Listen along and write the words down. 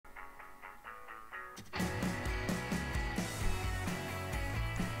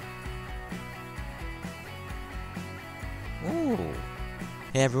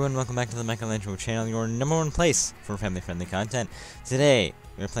Hey everyone, welcome back to the Michaelangewoah channel, your #1 place for family-friendly content. Today,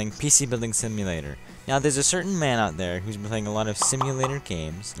 we're playing PC Building Simulator. Now, there's a certain man out there who's been playing a lot of simulator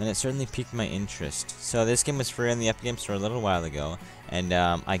games, and it certainly piqued my interest. So this game was free on the Epic Game Store a little while ago, and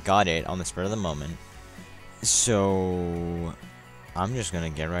I got it on the spur of the moment. So, I'm just gonna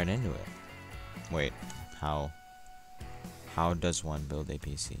get right into it. Wait, how does one build a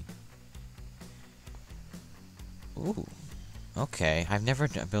PC? Ooh. Okay, I've never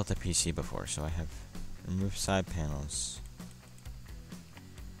built a PC before, so I have removed side panels.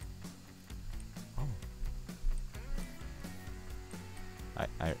 Oh.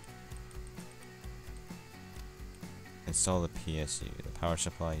 I install the PSU, the power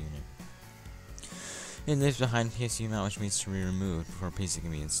supply unit. It lives behind PSU mount, which needs to be removed before PC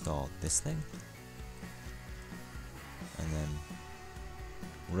can be installed. This thing? And then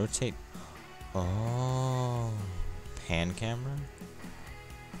rotate. Oh. Pan camera?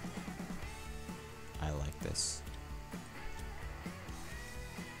 I like this.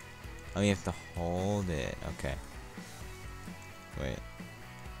 Oh, you have to hold it. Okay. Wait.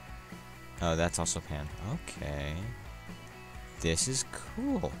 Oh, that's also pan. Okay. This is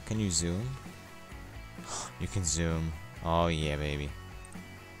cool. Can you zoom? You can zoom. Oh, yeah, baby.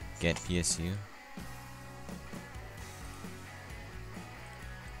 Get PSU.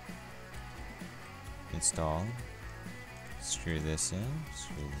 Install. Screw this in.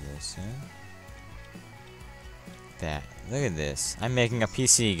 Screw this in. That. Look at this. I'm making a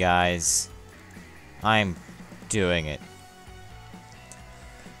PC, guys. I'm doing it.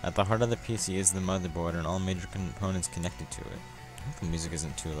 At the heart of the PC is the motherboard and all major components connected to it. I hope the music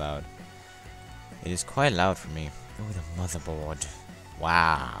isn't too loud. It is quite loud for me. Oh, the motherboard.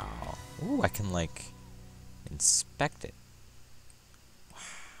 Wow. Ooh, I can, like, inspect it.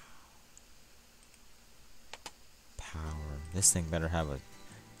 Power. This thing better have a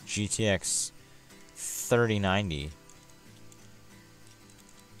GTX 3090.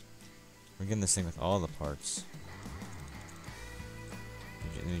 We're getting this thing with all the parts.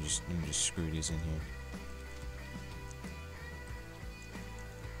 Let me just screw these in here.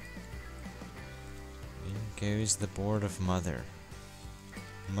 In goes the board of mother.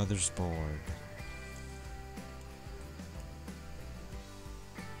 Mother's board.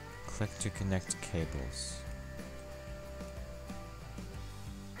 Click to connect cables.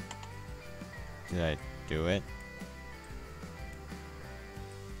 Did I do it?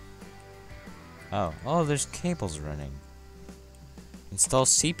 Oh, there's cables running. Install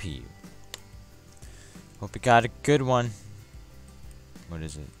CPU. Hope you got a good one. What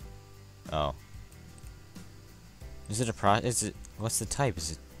is it? Oh. Is it what's the type?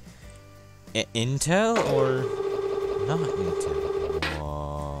 Is it Intel or not Intel?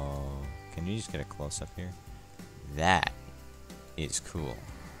 Whoa. Can you just get a close up here? That is cool.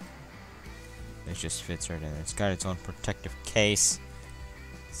 It just fits right in. It's got its own protective case.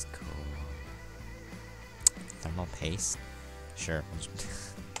 It's cool. Thermal paste? Sure.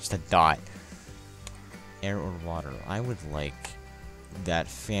 Just a dot. Air or water? I would like that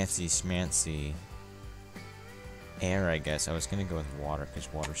fancy schmancy air, I guess. I was gonna go with water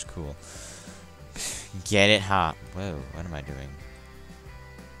because water's cool. Get it hot. Whoa, what am I doing?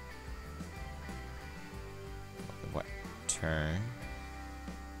 What? Turn.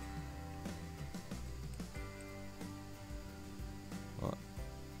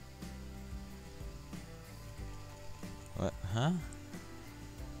 What? Huh?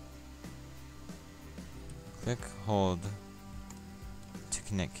 Click hold to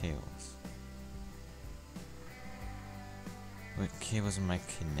connect cables. What cables am I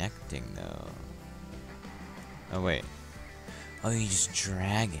connecting though? Oh wait. Oh, you just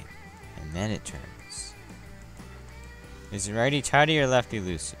drag it and then it turns. Is it righty tighty or lefty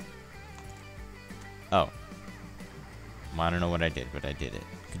loosey? Oh. Well, I don't know what I did, but I did it.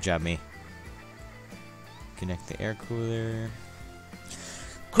 Good job, me. Connect the air cooler.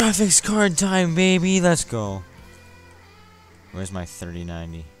 Graphics card time, baby. Let's go. Where's my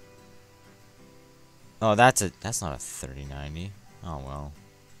 3090? Oh, that's not a 3090. Oh well.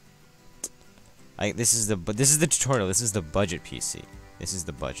 This is the tutorial. This is the budget PC. This is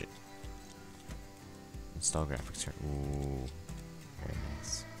the budget. Install graphics card. Ooh, very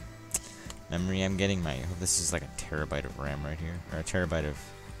nice. Memory. I'm getting my. Oh, this is like a terabyte of RAM right here, or a terabyte of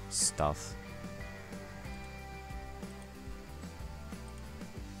stuff.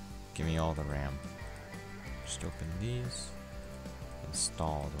 Give me all the RAM. Just open these.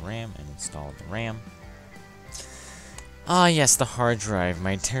 Install the RAM and install the RAM. Ah, yes, the hard drive.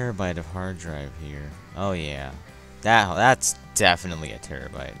 My terabyte of hard drive here. Oh yeah, that's definitely a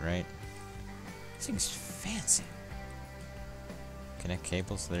terabyte, right? This thing's fancy. Connect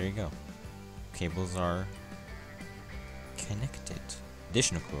cables. There you go. Cables are connected.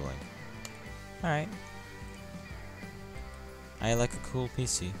 Additional cooling. Alright. I like a cool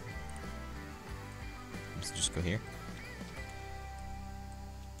PC. Let's just go here.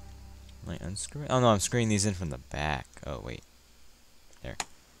 Am I unscrewing? Oh no, I'm screwing these in from the back. Oh wait. There.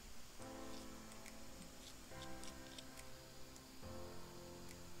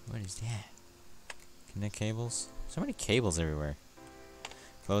 What is that? Connect cables? So many cables everywhere.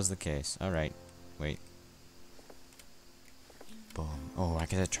 Close the case. Alright. Wait. Boom. Oh, I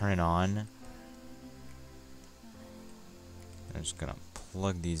gotta turn it on. I'm just gonna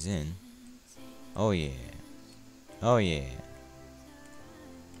plug these in. Oh yeah. Oh yeah.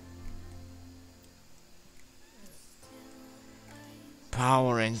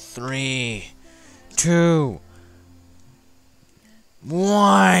 Power in 3, 2,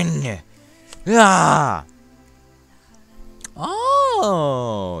 1. Ah!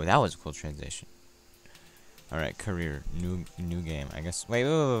 Oh, that was a cool transition. All right, career, new game. I guess. Wait.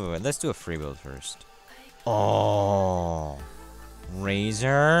 Let's do a free build first. Oh,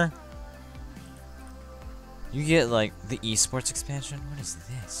 Razor. You get like the esports expansion. What is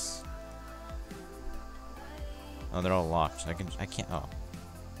this? Oh, they're all locked. I can't. Oh,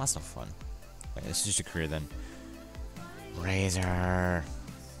 that's not fun. Wait, this is just a career then. Razor.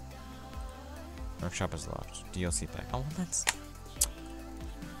 Workshop is locked. DLC pack. Oh, that's.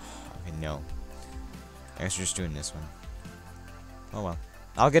 Okay, no. I guess we're just doing this one. Oh well.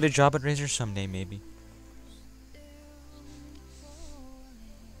 I'll get a job at Razer someday, maybe.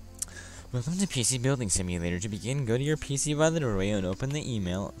 Welcome to PC Building Simulator. To begin, go to your PC by the doorway and open the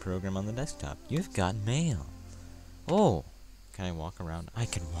email program on the desktop. You've got mail. Oh, can I walk around? I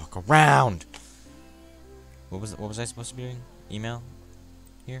can walk around. What was I supposed to be doing? Email?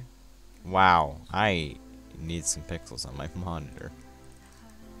 Here? Wow, I need some pixels on my monitor.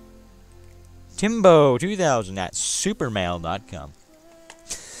 Timbo2000 at supermail.com.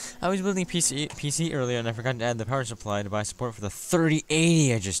 I was building PC earlier and I forgot to add the power supply to buy support for the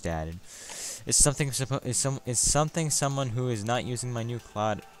 3080 I just added. It's something someone who is not using my new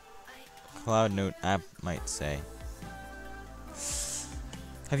Cloud Note app might say.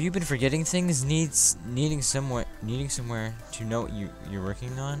 Have you been forgetting things? Needing somewhere to know what you're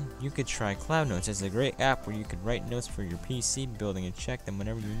working on? You could try Cloud Notes. It's a great app where you could write notes for your PC building and check them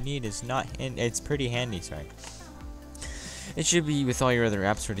whenever you need. It's pretty handy. Sorry. It should be with all your other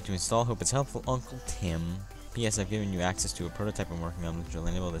apps ready to install. Hope it's helpful, Uncle Tim. P.S. I've given you access to a prototype I'm working on, which will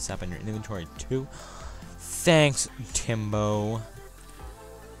enable this app in your inventory too. Thanks, Timbo.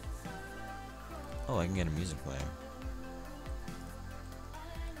 Oh, I can get a music player.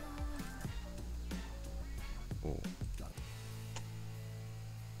 Ooh.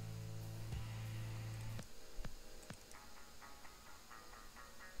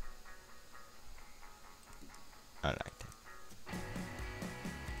 I liked it.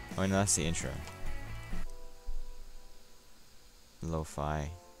 Oh, no, that's the intro. Lo-fi.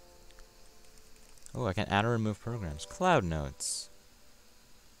 Oh, I can add or remove programs. Cloud Notes.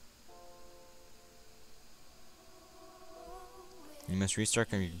 You must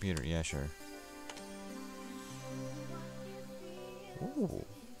restart your computer. Yeah, sure. Ooh.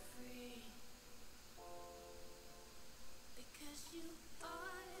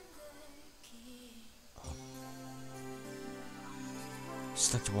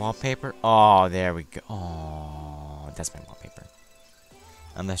 Select wallpaper. Oh, there we go. Oh, that's my wallpaper.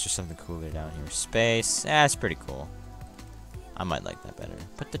 Unless there's something cooler down here. Space. That's pretty cool. I might like that better.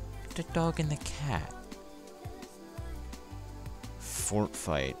 But the dog and the cat. Fort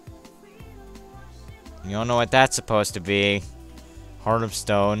fight. You don't know what that's supposed to be. Heart of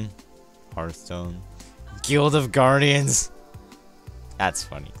Stone. Hearthstone. Guild of Guardians. That's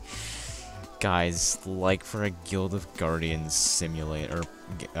funny. Guys, like for a Guild of Guardians simulator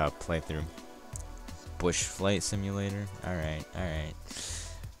playthrough. Bush Flight Simulator. Alright, alright.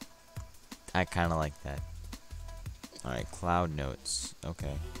 I kinda like that. Alright, Cloud Notes.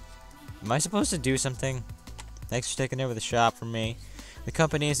 Okay. Am I supposed to do something? Thanks for taking over the shop from me. The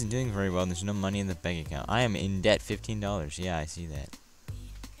company isn't doing very well and there's no money in the bank account. I am in debt $15. Yeah, I see that.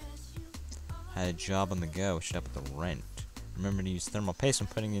 Had a job on the go. Shut up with the rent. Remember to use thermal paste when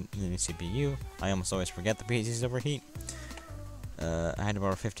putting it in the CPU. I almost always forget the PCs overheat. I had to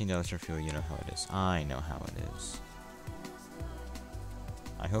borrow $15 for fuel. You know how it is. I know how it is.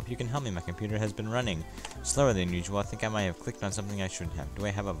 I hope you can help me. My computer has been running slower than usual. I think I might have clicked on something I shouldn't have. Do I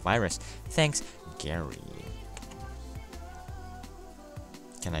have a virus? Thanks, Gary.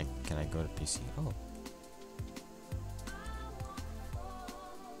 Can I go to PC? Oh.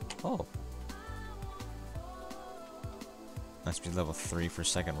 Oh. Must be level 3 for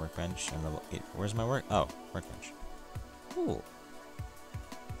second workbench and level 8. Where's my work? Oh, workbench. Cool.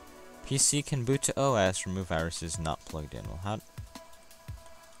 PC can boot to OS. Remove viruses not plugged in. Well, how?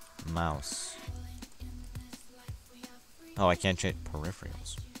 Mouse. Oh, I can't change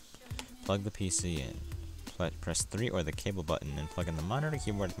peripherals. Plug the PC in. Press 3 or the cable button and plug in the monitor,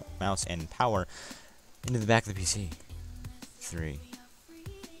 keyboard, mouse, and power into the back of the PC. 3.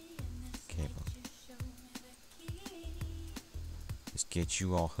 Cable. Let's get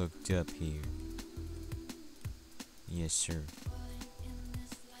you all hooked up here. Yes, sir.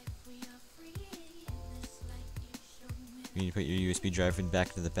 You need to put your USB drive in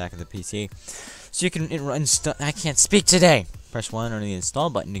back to the back of the PC so you can install. I can't speak today. Press 1 on the install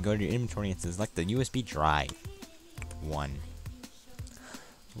button to go to your inventory and select the USB drive. 1.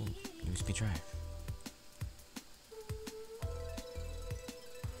 Ooh, USB drive.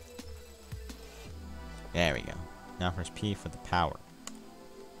 There we go. Now press P for the power.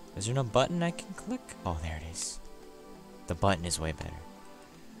 Is there no button I can click? Oh, there it is. The button is way better.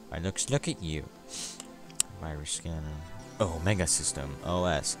 Alright, look at you. Virus scanner. Oh, Mega System.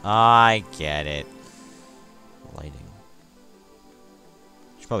 OS. I get it. Lighting.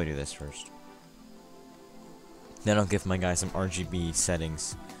 Should probably do this first. Then I'll give my guy some RGB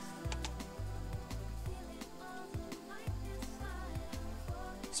settings.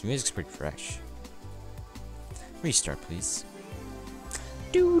 This music's pretty fresh. Restart, please.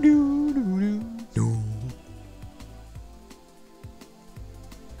 Do do do do do.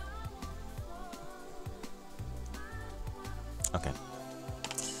 Okay.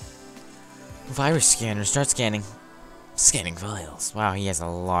 Virus scanner. Start scanning. Scanning files. Wow, he has a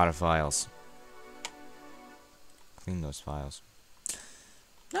lot of files. Clean those files.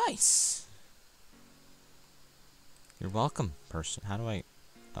 Nice. You're welcome, person. How do I...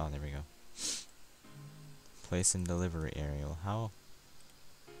 Oh, there we go. Place in delivery area. How?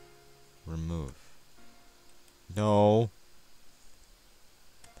 Remove. No.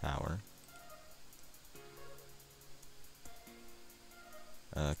 Power.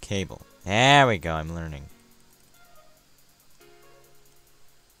 Cable. There we go, I'm learning.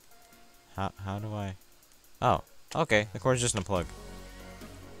 How do I... Oh, okay, the cord's just in a plug.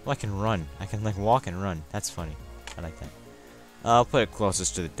 Well, I can run. I can, like, walk and run. That's funny. I like that. I'll put it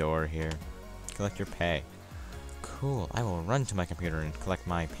closest to the door here. Collect your pay. Cool. I will run to my computer and collect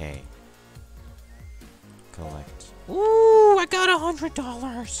my pay. Collect. Ooh, I got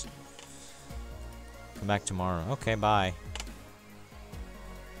 $100! Come back tomorrow. Okay, bye.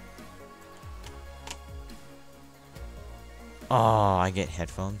 Oh, I get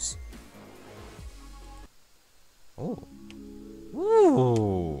headphones. Ooh.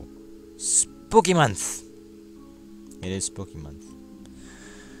 Ooh. Spooky month. It is spooky month.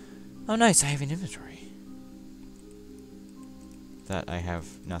 Oh, nice. I have an inventory. That I have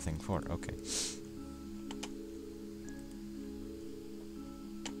nothing for. Okay.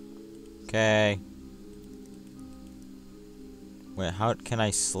 Okay. Wait, how can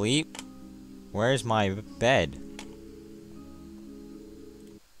I sleep? Where's my bed?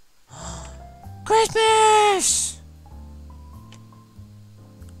 Christmas!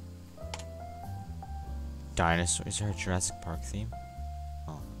 Dinosaur. Is there a Jurassic Park theme?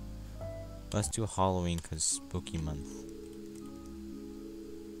 Oh. Let's do Halloween because spooky month.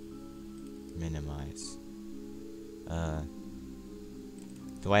 Minimize.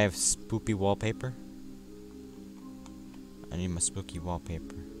 Do I have spooky wallpaper? I need my spooky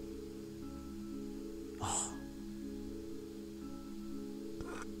wallpaper. Oh.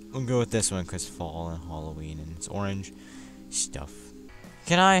 We'll go with this one because fall and Halloween and it's orange stuff.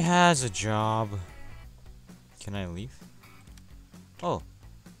 Can I has a job? Can I leave? Oh.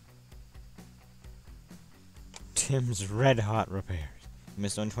 Tim's Red Hot Repairs. You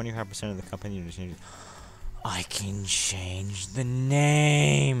missed on 25% of the company to change it. I can change the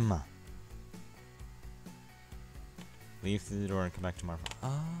name. Leave through the door and come back tomorrow.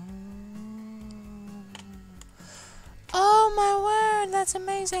 Oh my word, that's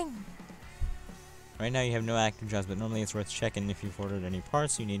amazing. Right now you have no active jobs, but normally it's worth checking if you've ordered any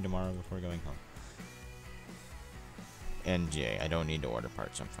parts you need tomorrow before going home. NJ, I don't need to order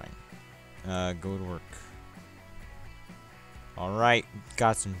parts, I'm fine. Go to work. Alright,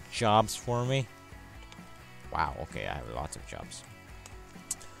 got some jobs for me. Wow, okay, I have lots of jobs.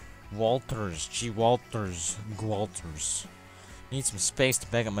 Walters, G. Walters, Gwalters. Need some space to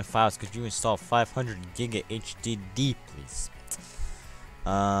back up my files. Could you install 500 giga HDD, please?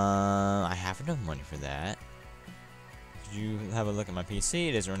 I have no money for that. Could you have a look at my PC?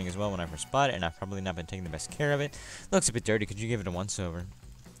 It is running as well when I first bought it, and I've probably not been taking the best care of it. Looks a bit dirty. Could you give it a once over?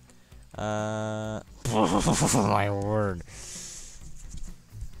 My word.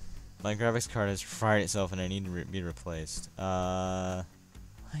 My graphics card has fried itself and I need to be replaced. I'm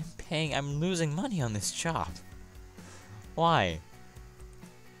losing money on this job. Why?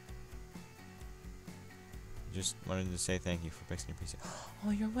 Just wanted to say thank you for fixing your PC.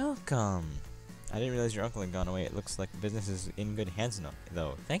 Oh, you're welcome. I didn't realize your uncle had gone away. It looks like the business is in good hands now,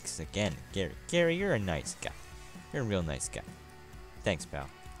 though. Thanks again, Gary. Gary, you're a nice guy. You're a real nice guy. Thanks, pal.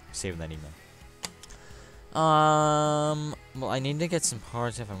 Saving that email. Well, I need to get some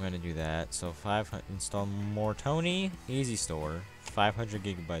parts if I'm going to do that. So, install Mortoni, Easy Store, 500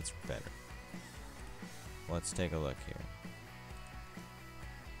 gigabytes or better. Let's take a look here.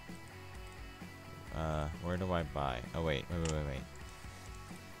 Where do I buy? Oh, wait.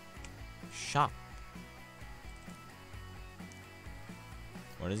 Shop.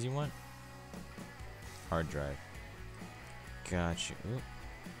 What does he want? Hard drive. Gotcha. Ooh.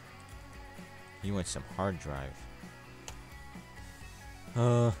 You want some hard drive.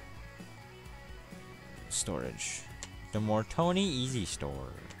 Storage. The Mortoni Easy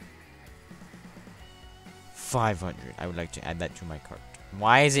Store. 500. I would like to add that to my cart.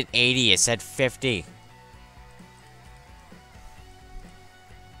 Why is it 80? It said 50.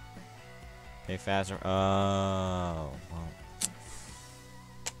 Pay faster. Oh. Well.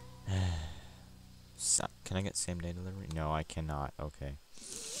 Can I get same day delivery? No, I cannot. Okay.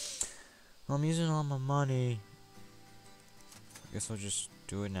 Well, I'm using all my money. I guess I'll just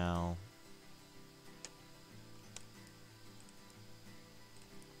do it now.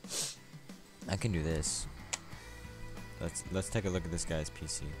 I can do this. Let's take a look at this guy's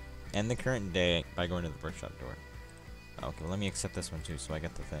PC. And the current day by going to the workshop door. Okay, well, let me accept this one too so I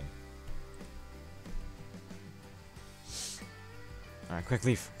get the thing. Alright, quick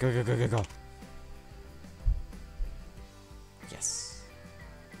leave. Go. Yes.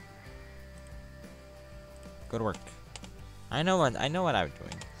 Go to work. I know what I'm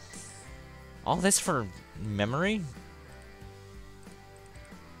doing. All this for memory?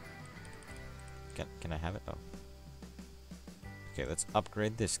 Can I have it? Oh. Okay, let's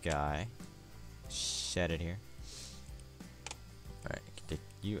upgrade this guy. Set it here. Alright, take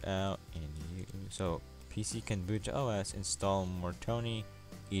you out and you. So, PC can boot to OS, install Mortoni,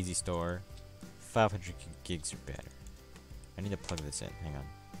 Easy Store, 500 gigs or better. I need to plug this in. Hang on.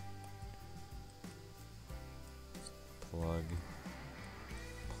 Plug,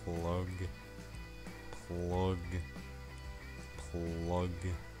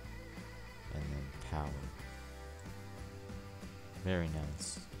 and then power. Very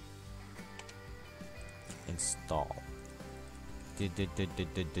nice. Install.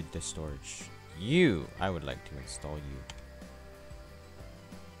 The storage. I would like to install you.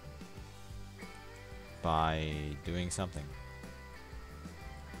 By doing something.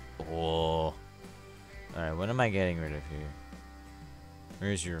 Oh. Alright, what am I getting rid of here?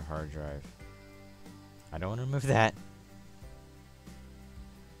 Where's your hard drive? I don't want to remove that.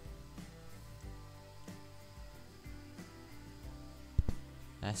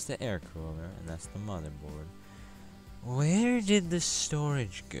 That's the air cooler, and that's the motherboard. Where did the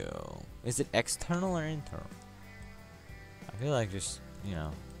storage go? Is it external or internal? I feel like just, you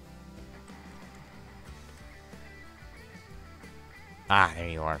know. Ah, there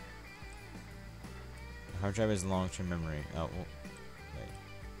you are. The hard drive is long-term memory. Oh, well, wait.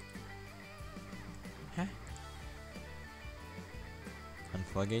 Huh?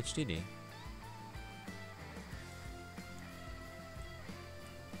 Unplug HDD.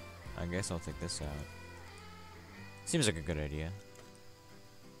 I guess I'll take this out. Seems like a good idea.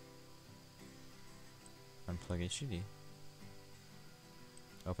 Unplug HDD.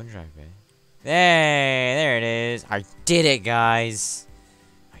 Open drive bay. Hey, there it is. I did it, guys.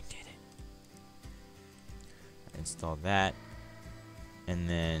 I did it. Install that. And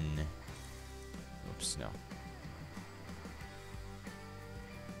then... Oops, no.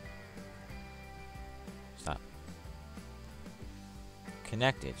 Stop.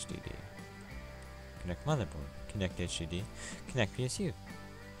 Connect HDD. Connect motherboard. Connect HDD. Connect PSU.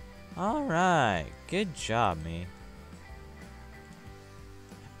 Alright. Good job, me.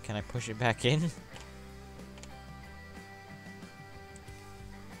 Can I push it back in?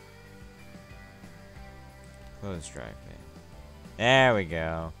 Close drive bay. There we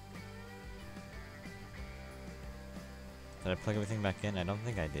go. Did I plug everything back in? I don't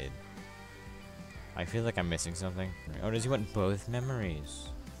think I did. I feel like I'm missing something. Oh, does he want both memories?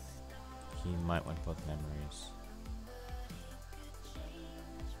 He might want both memories.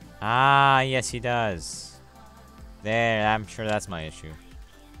 Ah, yes he does. There, I'm sure that's my issue.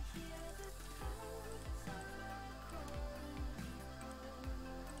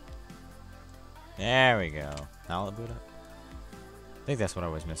 There we go. Now it'll boot up. I think that's what I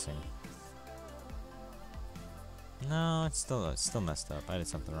was missing. No, it's still messed up. I did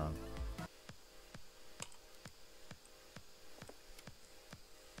something wrong.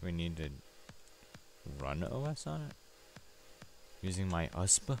 We need to run OS on it? Using my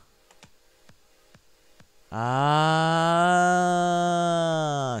USP? Ah,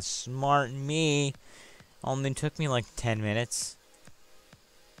 smart me. Only took me like 10 minutes.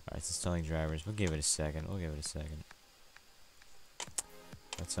 Alright, it's installing drivers. We'll give it a second.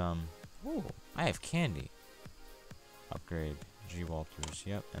 Let's, ooh, I have candy. Upgrade. G. Walters.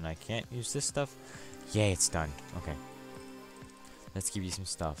 Yep, and I can't use this stuff. Yay, it's done. Okay. Let's give you some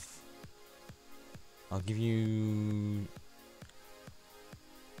stuff. I'll give you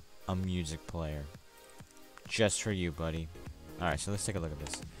a music player. Just for you, buddy. Alright, so let's take a look at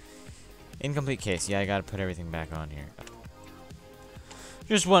this. Incomplete case. Yeah, I gotta put everything back on here.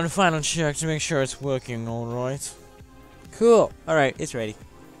 Just one final check to make sure it's working alright. Cool. Alright, it's ready.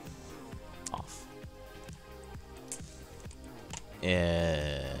 Off.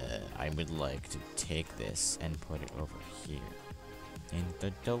 I would like to take this and put it over here. In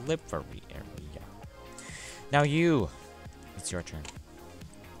the delivery area. Now you! It's your turn.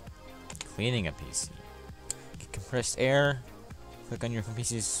 Cleaning a PC. Get compressed air. Click on your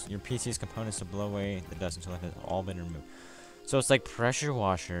PC's components to blow away the dust until it has all been removed. So it's like pressure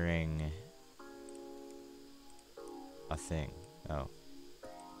washing a thing. Oh.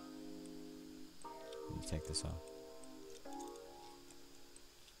 Let me take this off.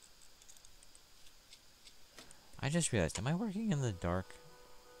 I just realized, am I working in the dark?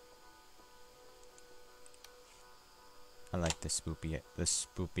 I like the spoopy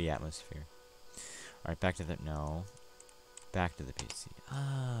atmosphere. Alright, back to the back to the PC.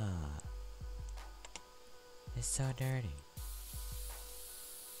 Ah. It's so dirty.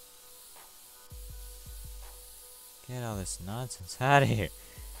 Get all this nonsense out of here.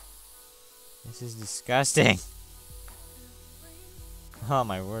 This is disgusting. Oh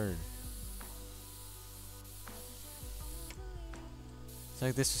my word. It's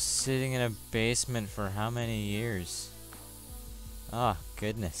like this was sitting in a basement for how many years? Oh,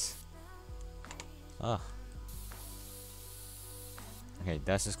 goodness. Oh. Okay,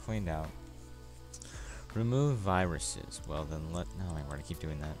 dust is cleaned out. Remove viruses. Well then no, I want to keep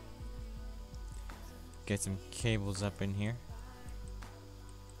doing that. Get some cables up in here.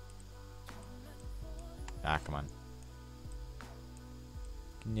 Ah, come on.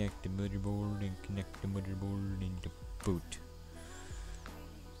 Connect the motherboard and connect the motherboard into boot.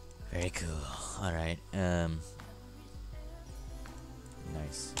 Very cool. Alright,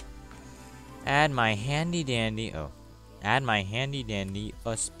 nice. Add my handy dandy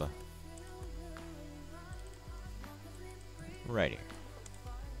USP. Right here.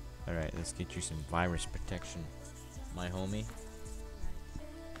 Alright, let's get you some virus protection, my homie.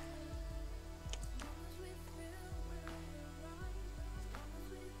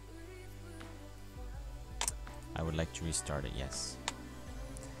 I would like to restart it, yes.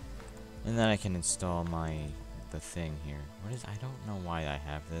 And then I can install the thing here. What is, I don't know why I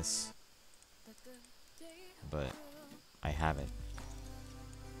have this, but I have it.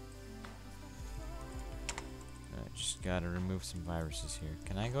 I just gotta remove some viruses here.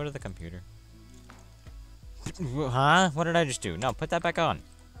 Can I go to the computer? Huh? What did I just do? No, put that back on.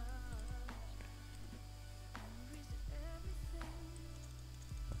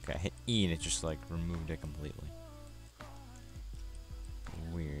 Okay, I hit E and it just like removed it completely.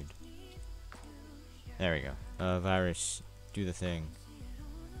 Weird. There we go. Virus, do the thing.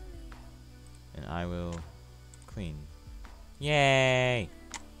 And I will clean. Yay!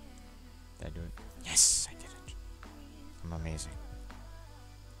 Did I do it? Yes, I did it. I'm amazing.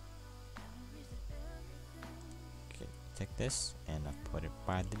 Okay, take this and I put it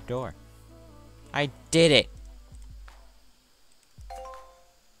by the door. I did it!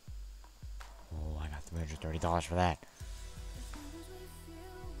 Oh, I got $330 for that.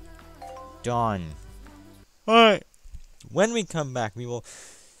 Done. Alright. When we come back, we will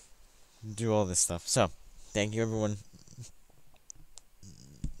do all this stuff. So, thank you everyone.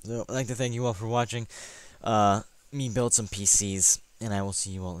 So, I'd like to thank you all for watching me build some PCs, and I will see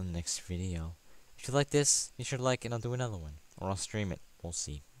you all in the next video. If you like this, be sure to like and I'll do another one. Or I'll stream it. We'll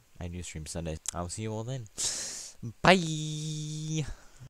see. I do stream Sundays. I will see you all then. Bye!